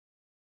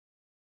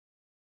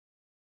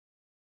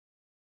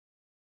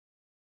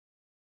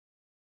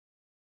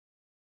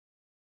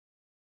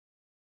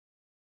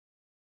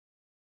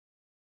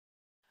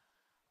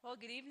Well,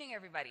 good evening,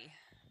 everybody.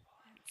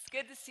 It's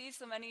good to see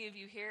so many of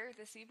you here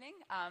this evening.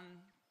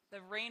 The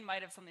rain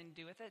might have something to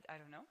do with it, I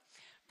don't know.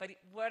 But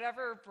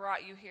whatever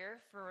brought you here,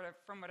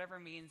 from whatever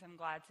means, I'm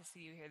glad to see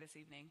you here this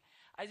evening.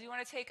 I do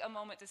want to take a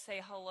moment to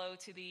say hello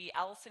to the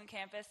Allison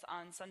campus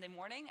on Sunday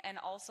morning, and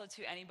also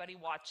to anybody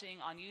watching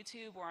on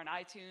YouTube or on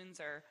iTunes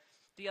or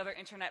the other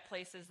internet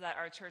places that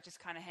our church is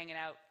kind of hanging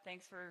out.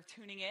 Thanks for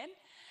tuning in.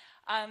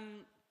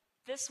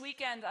 This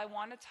weekend, I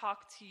want to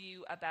talk to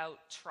you about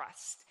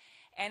trust.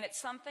 And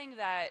it's something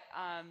that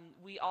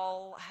we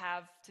all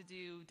have to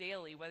do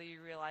daily, whether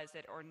you realize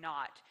it or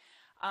not.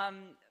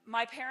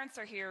 My parents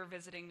are here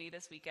visiting me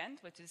this weekend,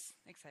 which is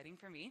exciting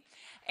for me.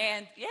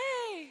 And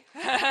yay!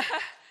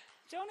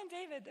 Joan and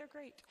David, they're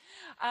great.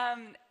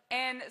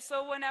 And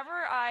so whenever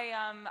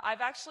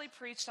I've actually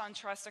preached on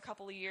trust a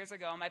couple of years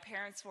ago. My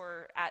parents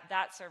were at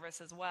that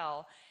service as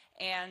well.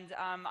 And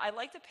I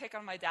like to pick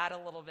on my dad a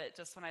little bit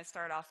just when I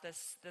start off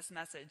this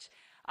message.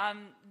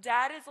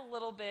 Dad is a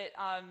little bit...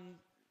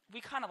 we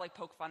kind of like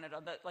poke fun at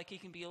him that like he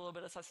can be a little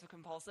bit obsessive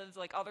compulsive.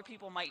 Like other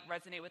people might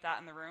resonate with that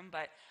in the room,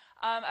 but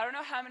I don't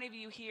know how many of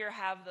you here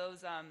have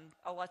those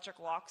electric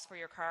locks for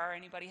your car.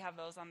 Anybody have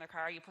those on their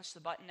car? You push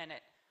the button and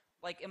it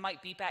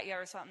might beep at you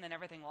or something, and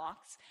everything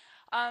locks.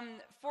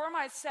 For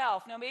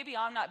myself, now maybe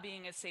I'm not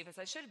being as safe as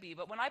I should be,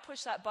 but when I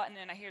push that button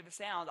and I hear the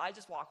sound, I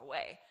just walk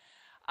away.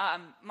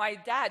 My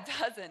dad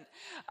doesn't.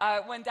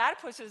 When Dad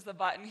pushes the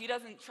button, he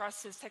doesn't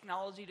trust his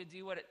technology to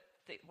do what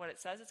it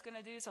says it's going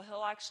to do, so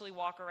he'll actually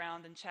walk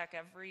around and check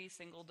every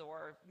single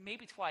door,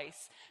 maybe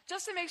twice,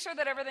 just to make sure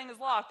that everything is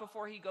locked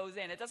before he goes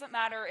in. It doesn't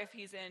matter if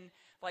he's in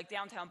like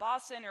downtown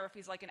Boston or if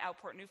he's like in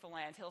Outport,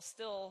 Newfoundland, he'll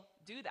still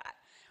do that,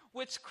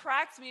 which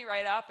cracks me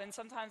right up. And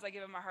sometimes I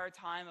give him a hard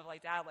time of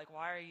like, Dad, like,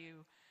 why are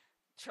you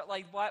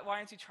why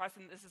aren't you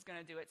trusting that this is going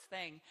to do its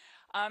thing?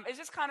 It's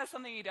just kind of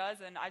something he does,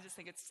 and I just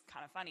think it's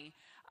kind of funny.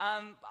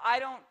 I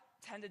don't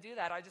tend to do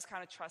that. I just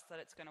kind of trust that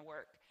it's going to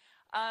work.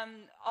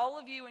 All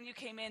of you, when you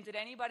came in, did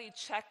anybody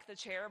check the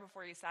chair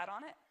before you sat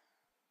on it?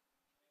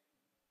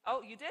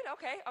 Oh, you did?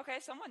 Okay,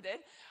 someone did.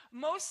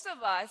 Most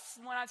of us,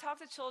 when I talk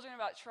to children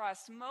about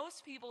trust,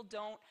 most people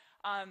don't,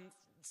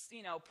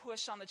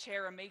 push on the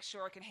chair and make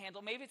sure it can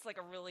handle. Maybe it's like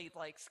a really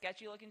like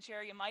sketchy looking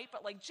chair, you might,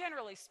 but like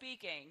generally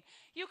speaking,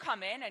 you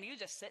come in and you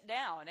just sit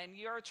down and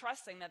you're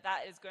trusting that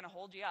that is going to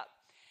hold you up.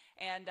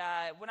 And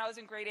when I was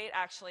in grade 8,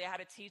 actually, I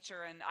had a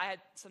teacher, and I had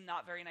some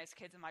not very nice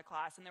kids in my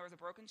class, and there was a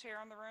broken chair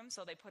in the room,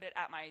 so they put it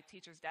at my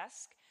teacher's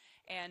desk.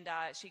 And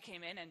she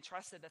came in and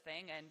trusted the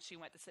thing, and she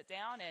went to sit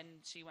down, and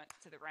she went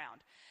to the ground.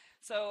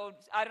 So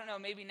I don't know,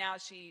 maybe now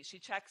she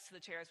checks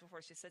the chairs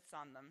before she sits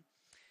on them.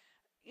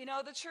 You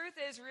know, the truth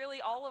is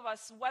really all of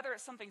us, whether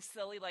it's something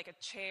silly like a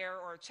chair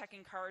or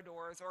checking car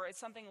doors, or it's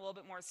something a little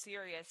bit more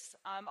serious,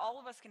 all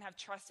of us can have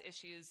trust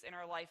issues in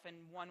our life in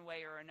one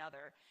way or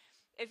another.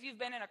 If you've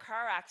been in a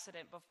car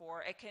accident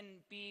before, it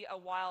can be a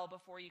while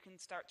before you can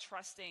start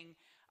trusting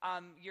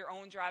your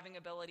own driving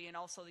ability and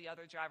also the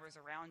other drivers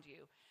around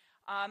you.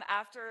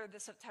 After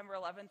the September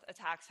 11th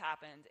attacks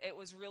happened, it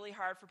was really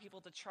hard for people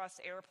to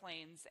trust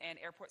airplanes and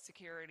airport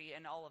security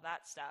and all of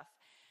that stuff.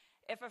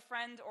 If a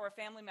friend or a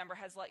family member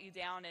has let you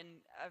down in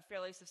a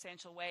fairly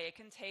substantial way, it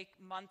can take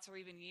months or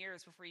even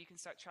years before you can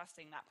start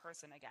trusting that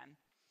person again.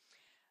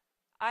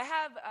 I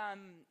have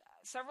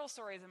several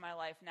stories in my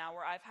life now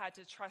where I've had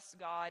to trust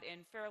God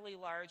in fairly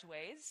large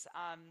ways,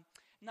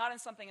 not in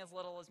something as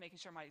little as making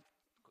sure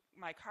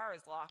my car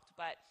is locked,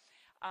 but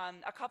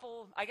a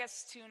couple, I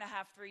guess 2.5,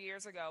 3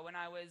 years ago, when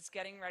I was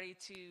getting ready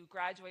to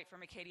graduate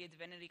from Acadia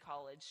Divinity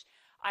College,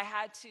 I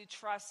had to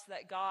trust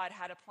that God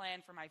had a plan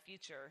for my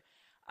future.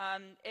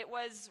 It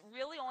was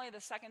really only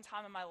the second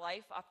time in my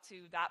life up to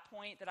that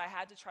point that I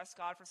had to trust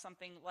God for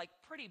something like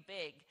pretty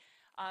big.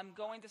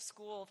 Going to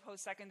school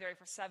post-secondary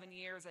for 7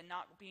 years and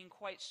not being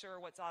quite sure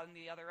what's on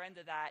the other end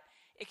of that,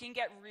 it can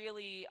get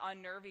really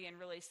unnerving and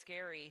really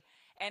scary.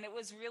 And it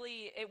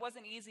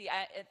wasn't easy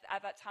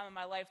at that time in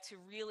my life to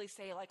really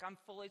say, like, I'm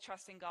fully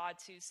trusting God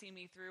to see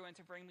me through and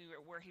to bring me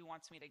where he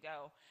wants me to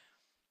go.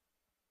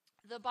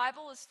 The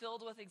Bible is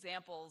filled with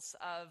examples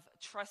of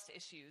trust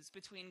issues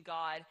between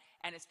God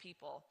and his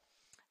people.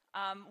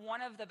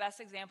 One of the best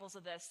examples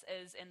of this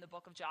is in the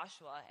book of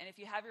Joshua. And if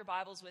you have your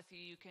Bibles with you,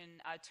 you can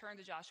turn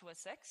to Joshua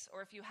 6.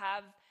 Or if you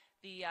have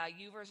the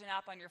YouVersion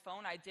app on your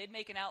phone, I did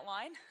make an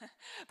outline.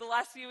 The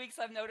last few weeks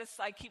I've noticed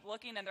I keep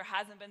looking and there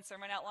hasn't been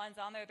sermon outlines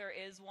on there. There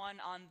is one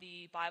on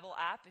the Bible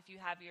app. If you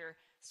have your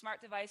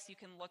smart device, you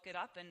can look it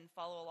up and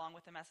follow along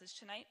with the message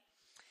tonight.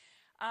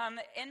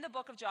 In the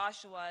book of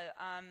Joshua,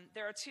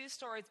 there are two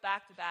stories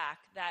back to back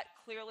that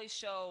clearly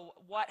show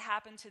what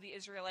happened to the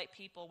Israelite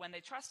people when they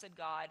trusted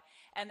God,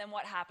 and then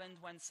what happened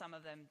when some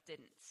of them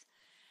didn't.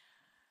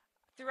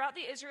 Throughout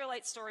the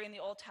Israelite story in the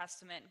Old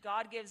Testament,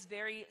 God gives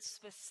very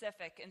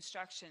specific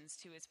instructions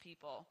to his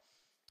people.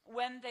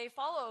 When they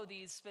follow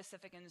these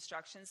specific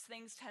instructions,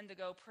 things tend to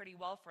go pretty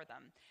well for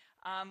them.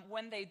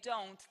 When they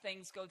don't,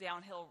 things go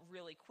downhill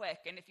really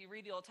quick. And if you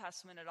read the Old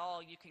Testament at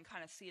all, you can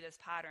kind of see this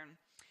pattern.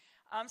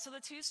 So the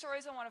two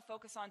stories I want to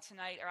focus on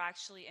tonight are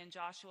actually in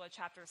Joshua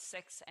chapter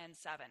 6 and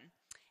 7.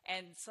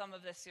 And some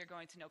of this you're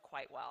going to know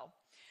quite well.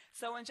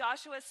 So in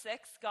Joshua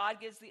 6, God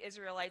gives the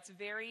Israelites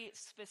very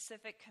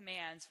specific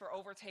commands for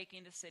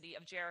overtaking the city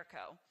of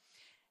Jericho.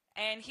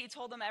 And he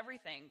told them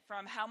everything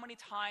from how many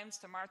times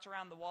to march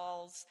around the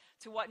walls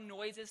to what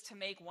noises to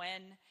make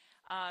when.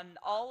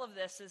 All of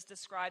this is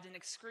described in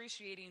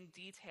excruciating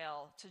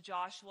detail to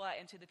Joshua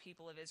and to the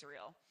people of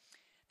Israel.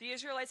 The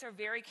Israelites are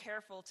very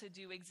careful to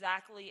do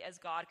exactly as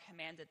God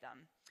commanded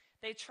them.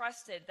 They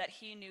trusted that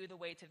he knew the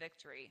way to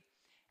victory.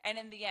 And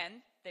in the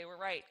end, they were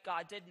right.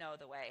 God did know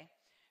the way.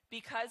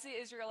 Because the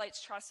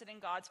Israelites trusted in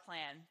God's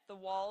plan, the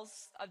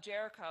walls of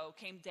Jericho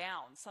came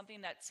down,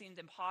 something that seemed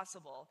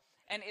impossible,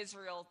 and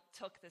Israel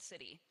took the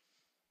city.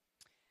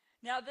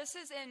 Now, this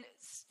is in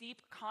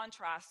steep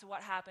contrast to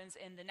what happens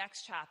in the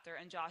next chapter,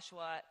 in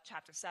Joshua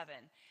chapter 7.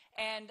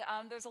 And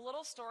there's a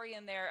little story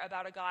in there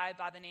about a guy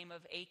by the name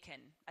of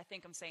Achan. I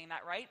think I'm saying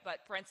that right,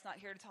 but Brent's not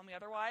here to tell me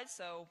otherwise,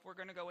 so we're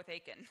going to go with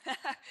Achan.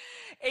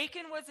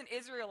 Achan was an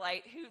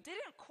Israelite who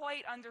didn't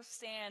quite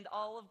understand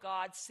all of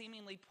God's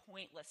seemingly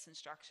pointless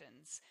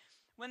instructions.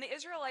 When the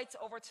Israelites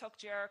overtook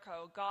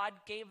Jericho, God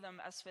gave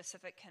them a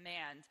specific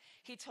command.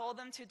 He told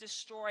them to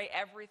destroy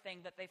everything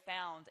that they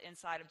found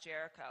inside of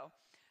Jericho.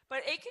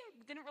 But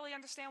Achan didn't really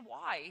understand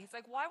why. He's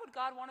like, why would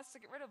God want us to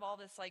get rid of all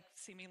this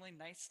seemingly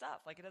nice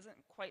stuff? It doesn't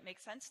quite make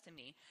sense to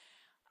me.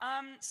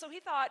 So he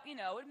thought, it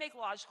would make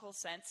logical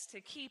sense to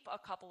keep a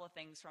couple of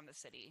things from the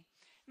city.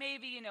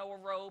 Maybe,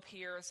 a robe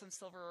here, some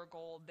silver or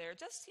gold there,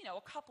 just,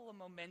 a couple of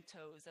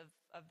mementos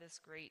of this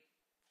great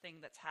thing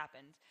that's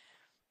happened.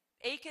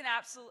 Achan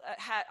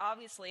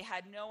obviously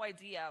had no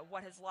idea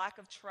what his lack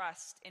of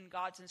trust in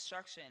God's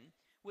instruction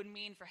would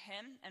mean for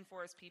him and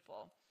for his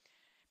people.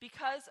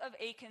 Because of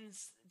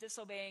Achan's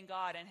disobeying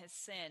God and his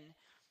sin,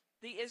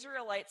 the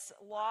Israelites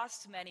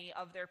lost many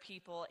of their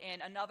people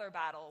in another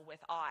battle with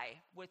Ai,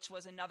 which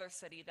was another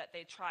city that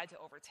they tried to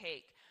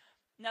overtake.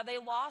 Now, they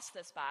lost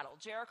this battle.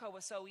 Jericho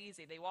was so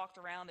easy. They walked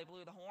around, they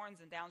blew the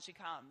horns, and down she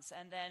comes.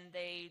 And then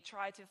they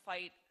tried to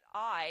fight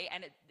Ai,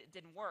 and it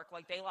didn't work.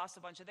 They lost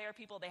a bunch of their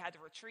people. They had to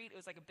retreat. It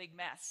was a big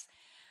mess.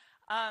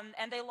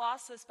 And they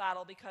lost this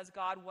battle because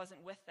God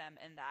wasn't with them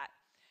in that.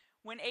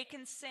 When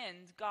Achan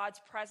sinned,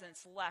 God's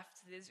presence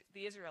left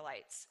the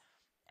Israelites.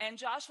 And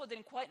Joshua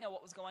didn't quite know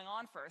what was going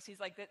on first. He's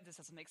like, this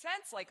doesn't make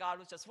sense. God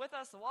was just with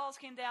us. The walls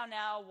came down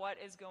now. What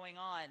is going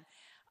on?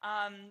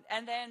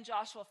 And then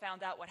Joshua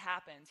found out what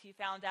happened. He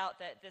found out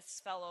that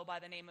this fellow by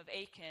the name of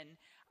Achan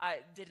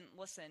didn't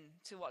listen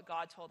to what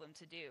God told him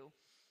to do.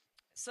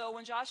 So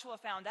when Joshua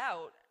found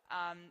out,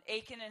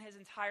 Achan and his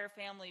entire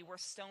family were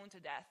stoned to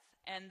death.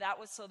 And that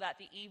was so that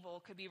the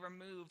evil could be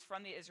removed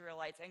from the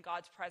Israelites and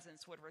God's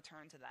presence would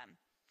return to them.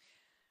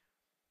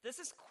 This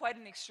is quite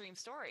an extreme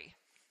story.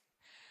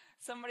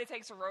 Somebody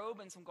takes a robe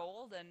and some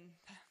gold and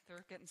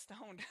they're getting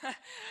stoned.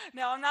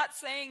 Now, I'm not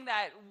saying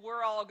that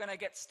we're all going to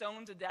get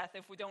stoned to death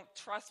if we don't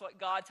trust what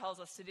God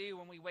tells us to do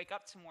when we wake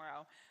up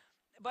tomorrow.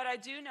 But I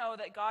do know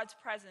that God's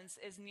presence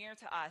is near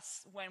to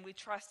us when we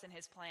trust in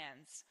his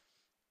plans.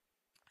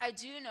 I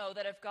do know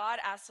that if God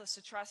asks us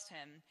to trust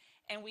him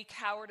and we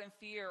cower in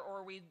fear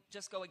or we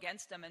just go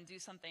against him and do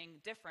something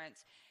different,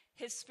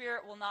 his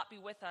spirit will not be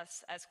with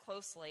us as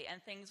closely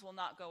and things will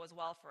not go as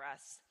well for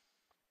us.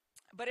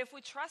 But if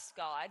we trust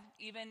God,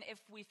 even if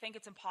we think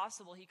it's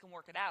impossible, he can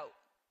work it out.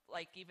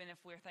 Even if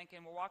we're thinking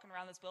we're walking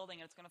around this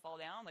building and it's going to fall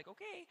down,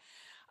 okay.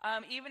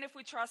 Even if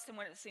we trust him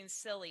when it seems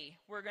silly,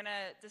 we're going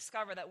to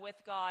discover that with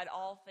God,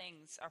 all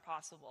things are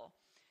possible.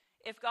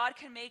 If God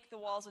can make the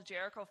walls of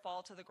Jericho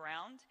fall to the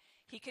ground,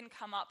 he can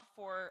come up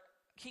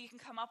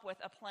with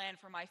a plan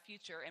for my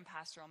future in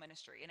pastoral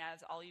ministry. And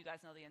as all you guys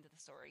know the end of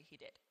the story, he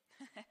did.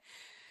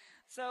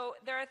 So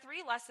there are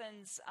 3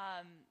 lessons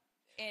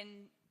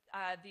in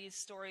these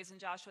stories in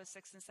Joshua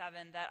 6 and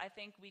 7 that I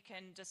think we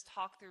can just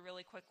talk through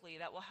really quickly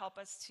that will help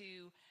us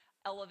to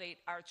elevate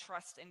our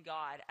trust in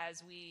God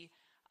as we,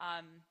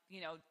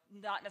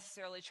 not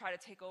necessarily try to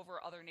take over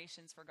other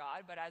nations for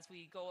God, but as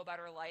we go about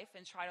our life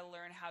and try to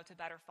learn how to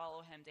better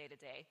follow him day to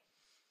day.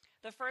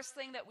 The first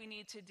thing that we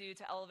need to do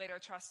to elevate our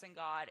trust in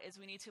God is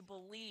we need to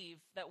believe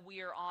that we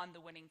are on the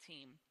winning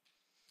team.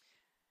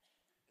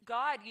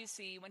 God, you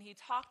see, when he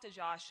talked to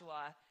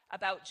Joshua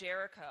about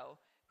Jericho,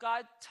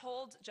 God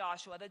told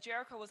Joshua that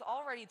Jericho was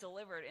already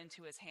delivered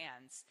into his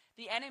hands.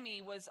 The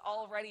enemy was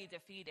already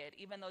defeated,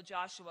 even though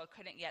Joshua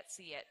couldn't yet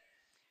see it.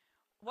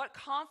 What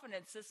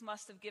confidence this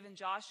must have given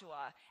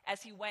Joshua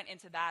as he went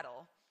into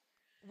battle.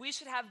 We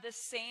should have this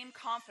same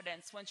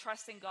confidence when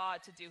trusting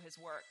God to do his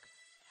work.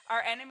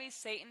 Our enemy,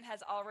 Satan,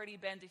 has already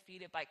been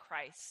defeated by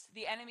Christ.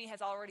 The enemy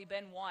has already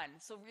been won.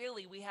 So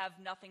really, we have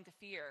nothing to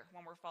fear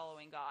when we're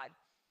following God.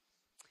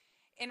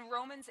 In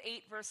Romans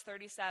 8, verse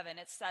 37,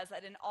 it says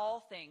that in all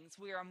things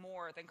we are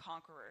more than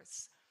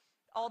conquerors.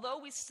 Although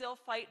we still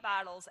fight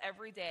battles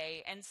every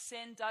day and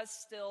sin does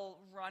still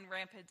run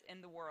rampant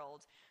in the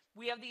world,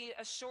 we have the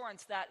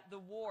assurance that the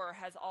war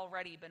has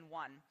already been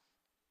won.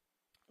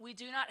 We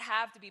do not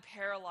have to be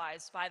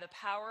paralyzed by the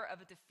power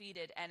of a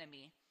defeated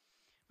enemy.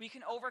 We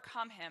can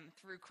overcome him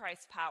through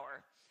Christ's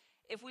power.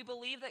 If we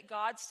believe that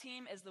God's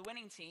team is the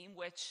winning team,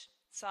 which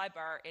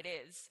sidebar, it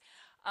is,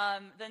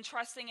 then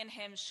trusting in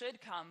him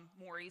should come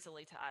more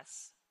easily to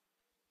us.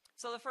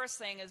 So the first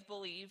thing is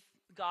believe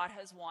God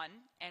has won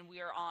and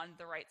we are on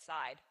the right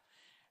side.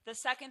 The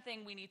second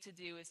thing we need to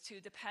do is to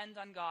depend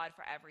on God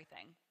for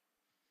everything.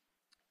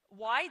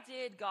 Why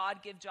did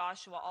God give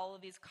Joshua all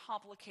of these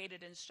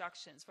complicated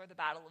instructions for the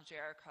Battle of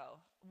Jericho?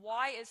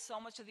 Why is so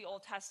much of the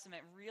Old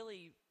Testament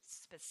really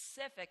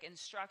specific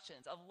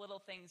instructions of little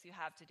things you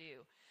have to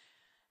do?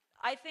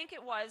 I think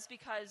it was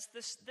because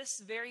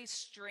this very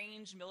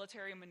strange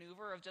military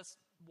maneuver of just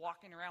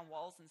walking around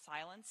walls in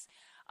silence,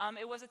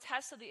 it was a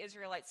test of the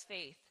Israelites'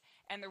 faith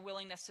and their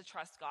willingness to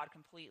trust God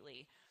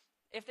completely.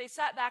 If they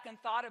sat back and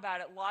thought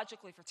about it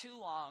logically for too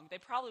long, they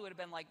probably would have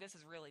been like, this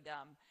is really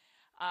dumb.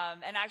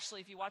 And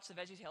actually, if you watch the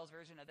VeggieTales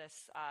version of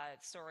this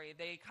story,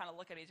 they kind of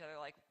look at each other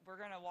like, we're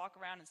going to walk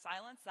around in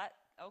silence?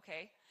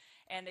 Okay.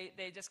 And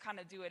they just kind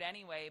of do it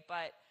anyway.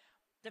 But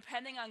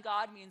depending on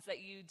God means that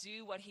you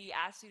do what he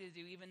asks you to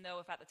do, even though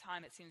if at the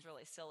time it seems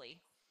really silly.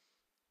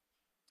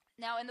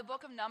 Now, in the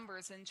book of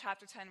Numbers, in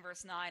chapter 10,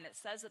 verse 9, it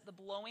says that the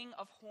blowing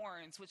of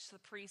horns, which the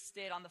priests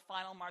did on the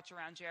final march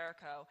around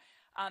Jericho,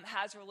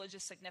 has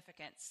religious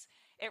significance.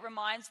 It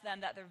reminds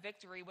them that their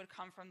victory would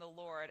come from the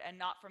Lord and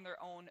not from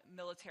their own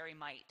military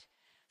might.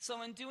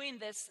 So in doing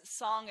this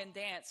song and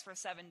dance for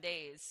 7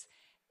 days,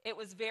 it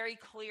was very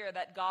clear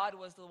that God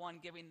was the one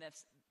giving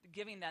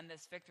them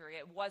this victory.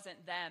 It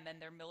wasn't them and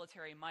their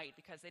military might,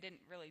 because they didn't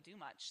really do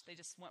much. They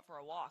just went for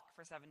a walk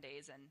for 7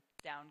 days and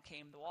down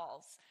came the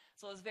walls.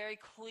 So it was very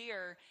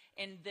clear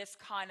in this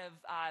kind of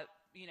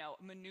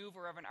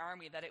maneuver of an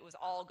army that it was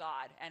all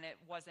God and it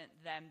wasn't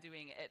them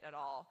doing it at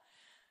all.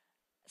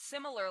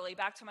 Similarly,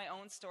 back to my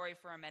own story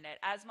for a minute,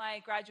 as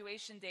my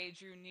graduation day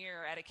drew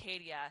near at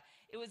Acadia,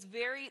 it was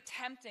very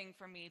tempting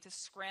for me to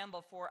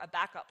scramble for a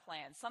backup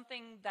plan,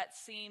 something that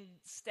seemed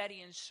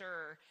steady and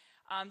sure,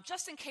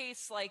 just in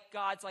case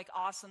God's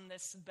awesome,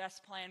 this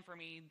best plan for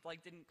me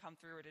didn't come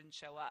through or didn't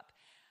show up.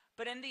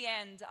 But in the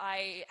end,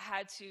 I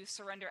had to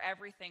surrender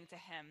everything to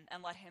him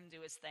and let him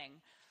do his thing.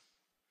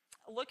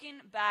 Looking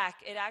back,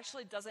 it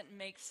actually doesn't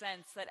make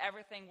sense that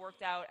everything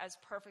worked out as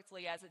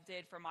perfectly as it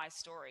did for my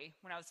story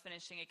when I was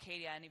finishing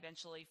Acadia and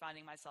eventually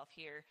finding myself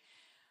here.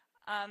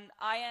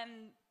 I am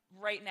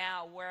right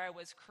now where I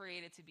was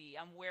created to be.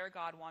 I'm where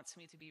God wants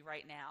me to be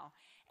right now.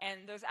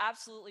 And there's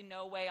absolutely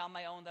no way on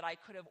my own that I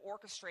could have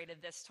orchestrated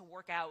this to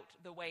work out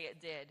the way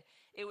it did.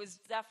 It was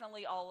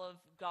definitely all of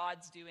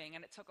God's doing,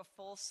 and it took a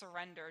full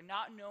surrender,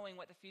 not knowing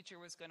what the future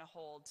was going to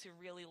hold, to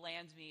really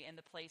land me in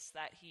the place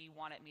that he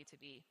wanted me to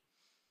be.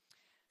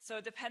 So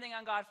depending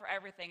on God for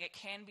everything, it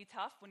can be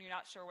tough when you're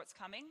not sure what's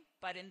coming,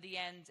 but in the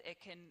end,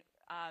 it can,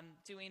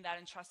 doing that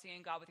and trusting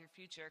in God with your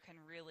future can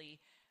really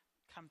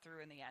come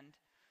through in the end.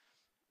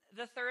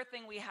 The third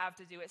thing we have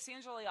to do, it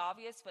seems really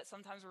obvious, but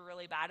sometimes we're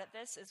really bad at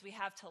this, is we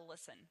have to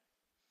listen.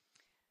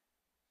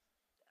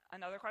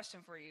 Another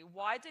question for you.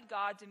 Why did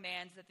God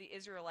demand that the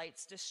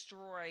Israelites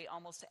destroy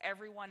almost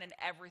everyone and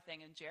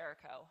everything in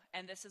Jericho?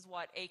 And this is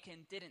what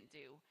Achan didn't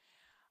do.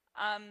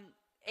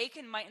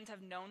 Achan mightn't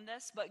have known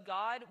this, but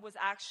God was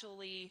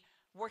actually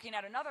working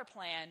out another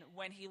plan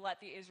when he let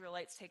the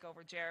Israelites take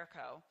over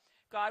Jericho.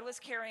 God was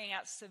carrying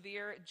out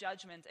severe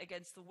judgment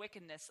against the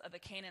wickedness of the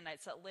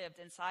Canaanites that lived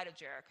inside of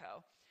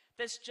Jericho.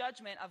 This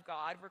judgment of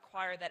God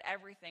required that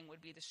everything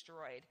would be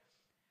destroyed.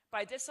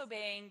 By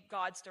disobeying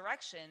God's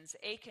directions,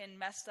 Achan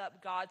messed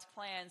up God's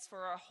plans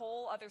for a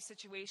whole other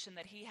situation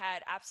that he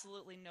had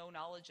absolutely no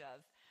knowledge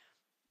of.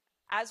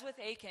 As with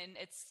Achan,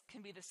 it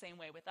can be the same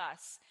way with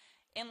us.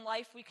 In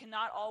life, we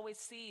cannot always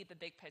see the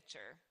big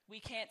picture. We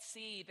can't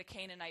see the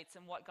Canaanites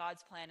and what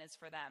God's plan is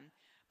for them.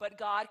 But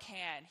God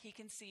can. He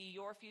can see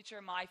your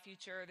future, my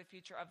future, the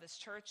future of this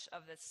church,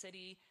 of this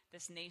city,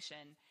 this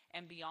nation,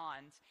 and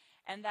beyond.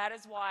 And that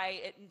is why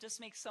it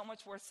just makes so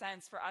much more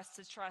sense for us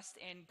to trust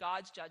in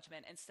God's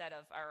judgment instead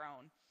of our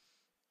own.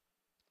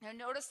 Now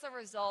notice the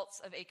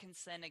results of Achan's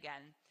sin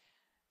again.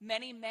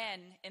 Many men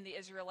in the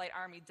Israelite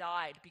army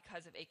died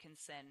because of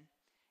Achan's sin.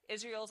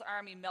 Israel's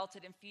army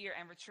melted in fear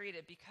and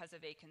retreated because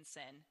of Achan's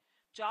sin.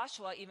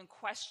 Joshua even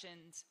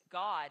questioned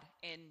God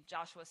in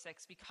Joshua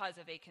 6 because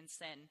of Achan's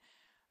sin.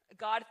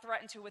 God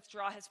threatened to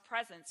withdraw his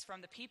presence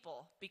from the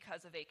people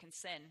because of Achan's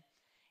sin.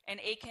 And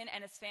Achan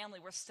and his family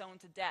were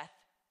stoned to death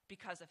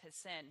because of his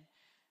sin.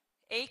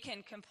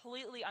 Achan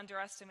completely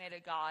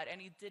underestimated God, and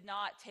he did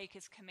not take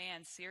his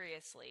command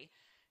seriously.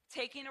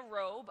 Taking a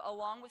robe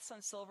along with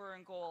some silver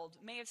and gold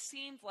may have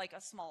seemed like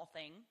a small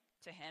thing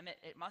to him,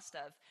 it must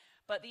have,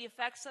 but the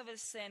effects of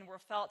his sin were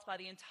felt by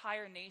the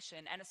entire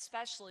nation, and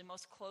especially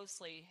most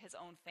closely his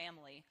own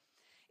family.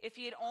 If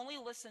he had only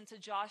listened to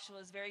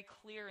Joshua's very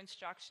clear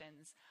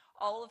instructions,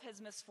 all of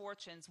his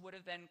misfortunes would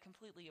have been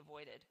completely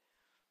avoided.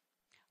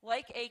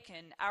 Like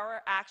Achan,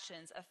 our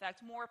actions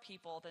affect more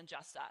people than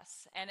just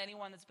us. And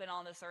anyone that's been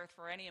on this earth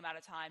for any amount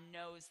of time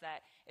knows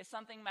that if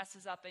something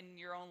messes up in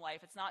your own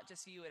life, it's not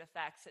just you it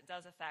affects, it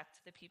does affect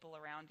the people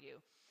around you.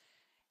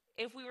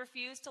 If we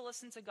refuse to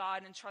listen to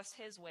God and trust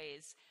his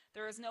ways,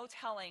 there is no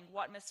telling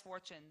what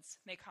misfortunes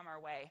may come our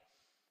way.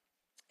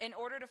 In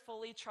order to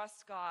fully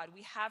trust God,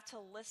 we have to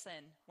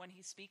listen when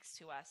he speaks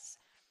to us,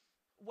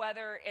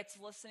 whether it's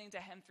listening to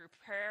him through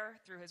prayer,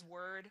 through his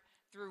word,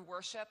 through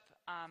worship,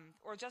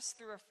 or just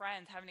through a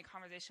friend, having a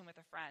conversation with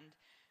a friend.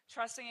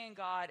 Trusting in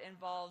God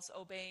involves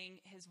obeying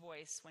his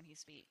voice when he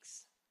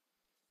speaks.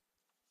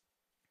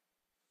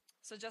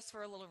 So just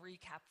for a little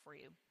recap for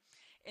you.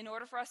 In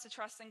order for us to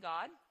trust in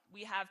God,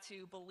 we have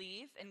to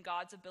believe in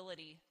God's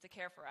ability to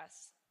care for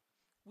us.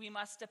 We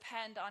must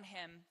depend on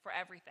him for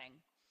everything,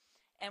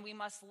 and we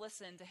must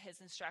listen to his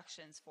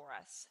instructions for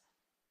us.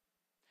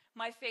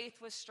 My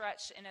faith was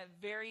stretched in a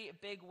very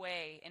big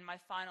way in my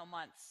final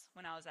months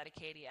when I was at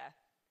Acadia.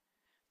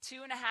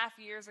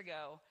 2.5 years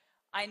ago,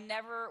 I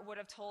never would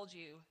have told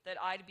you that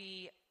I'd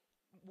be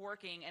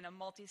working in a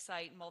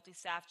multi-site,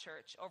 multi-staff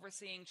church,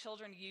 overseeing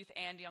children, youth,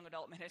 and young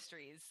adult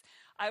ministries.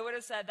 I would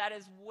have said that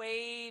is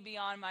way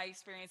beyond my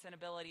experience and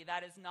ability.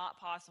 That is not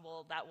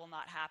possible. That will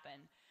not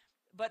happen.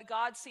 But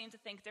God seemed to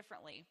think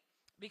differently,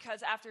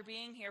 because after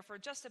being here for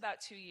just about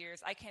 2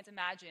 years, I can't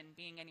imagine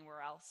being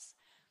anywhere else.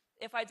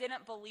 If I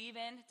didn't believe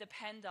in,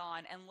 depend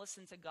on, and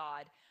listen to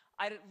God,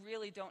 I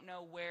really don't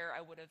know where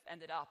I would have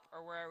ended up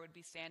or where I would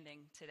be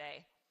standing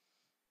today.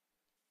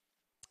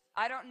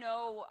 I don't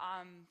know,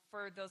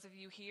 for those of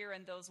you here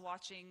and those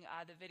watching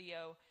the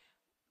video,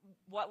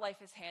 what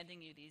life is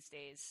handing you these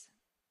days.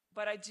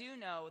 But I do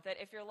know that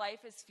if your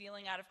life is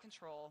feeling out of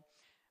control,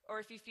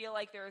 or if you feel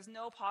like there is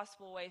no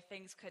possible way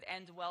things could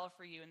end well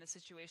for you in the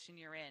situation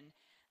you're in,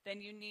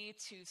 then you need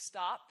to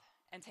stop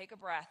and take a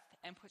breath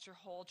and put your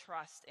whole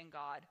trust in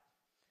God.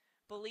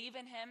 Believe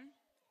in him,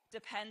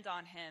 depend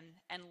on him,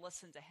 and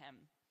listen to him.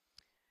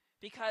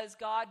 Because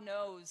God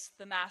knows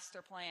the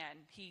master plan.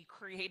 He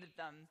created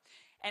them.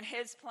 And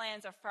his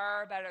plans are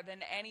far better than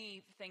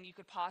anything you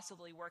could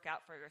possibly work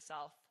out for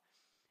yourself.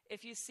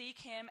 If you seek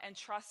him and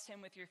trust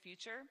him with your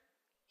future,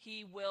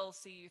 he will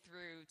see you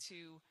through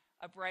to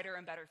a brighter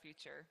and better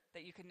future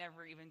that you could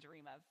never even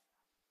dream of.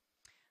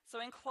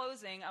 So in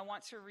closing, I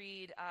want to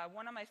read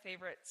one of my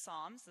favorite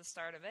Psalms, the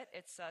start of it.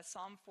 It's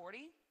Psalm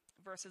 40,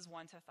 verses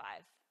 1 to 5.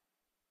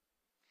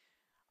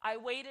 I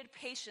waited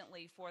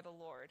patiently for the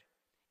Lord.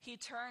 He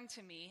turned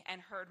to me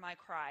and heard my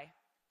cry.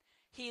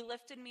 He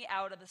lifted me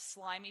out of the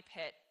slimy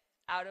pit,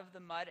 out of the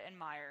mud and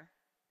mire.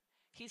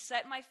 He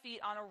set my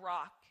feet on a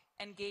rock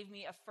and gave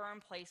me a firm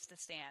place to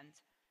stand.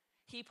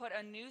 He put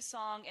a new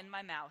song in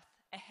my mouth,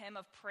 a hymn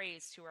of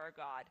praise to our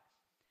God.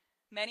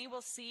 Many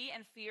will see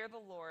and fear the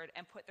Lord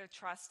and put their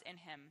trust in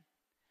him.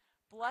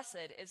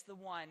 Blessed is the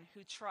one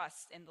who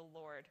trusts in the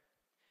Lord,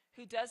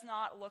 who does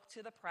not look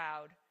to the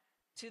proud,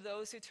 to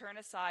those who turn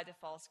aside to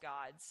false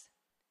gods.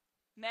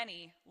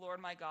 Many, Lord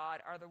my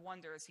God, are the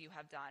wonders you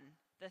have done,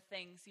 the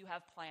things you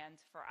have planned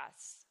for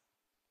us.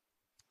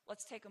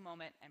 Let's take a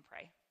moment and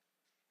pray.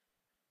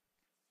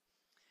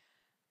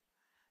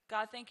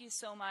 God, thank you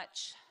so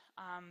much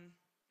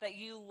that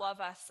you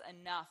love us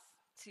enough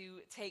to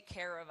take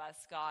care of us,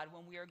 God,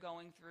 when we are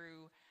going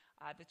through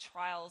the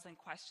trials and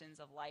questions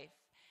of life.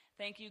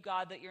 Thank you,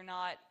 God, that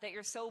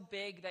you're so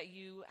big that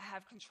you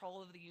have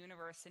control of the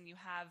universe and you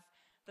have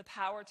the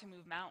power to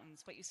move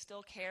mountains, but you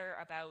still care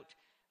about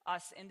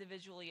us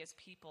individually as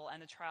people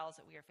and the trials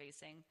that we are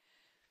facing.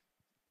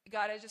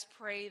 God, I just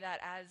pray that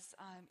as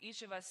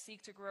each of us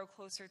seek to grow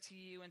closer to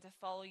you and to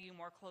follow you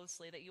more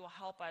closely, that you will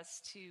help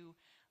us to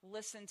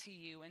listen to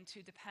you and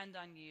to depend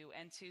on you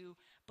and to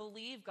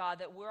believe, God,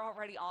 that we're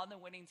already on the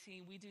winning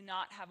team. We do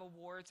not have a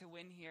war to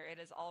win here. It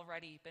has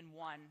already been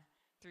won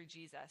through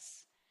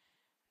Jesus.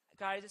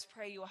 God, I just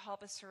pray you will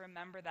help us to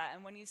remember that.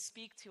 And when you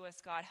speak to us,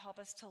 God, help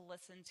us to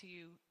listen to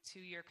you, to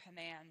your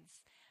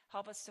commands.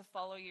 Help us to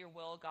follow your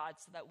will, God,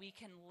 so that we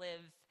can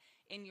live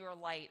in your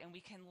light and we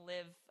can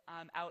live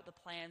out the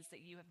plans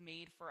that you have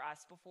made for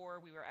us before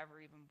we were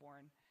ever even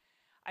born.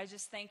 I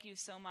just thank you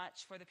so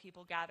much for the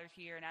people gathered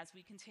here. And as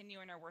we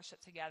continue in our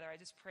worship together, I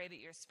just pray that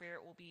your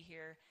spirit will be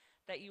here,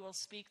 that you will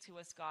speak to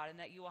us, God, and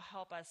that you will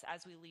help us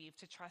as we leave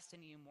to trust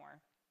in you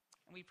more.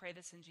 And we pray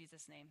this in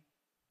Jesus' name.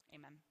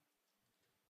 Amen.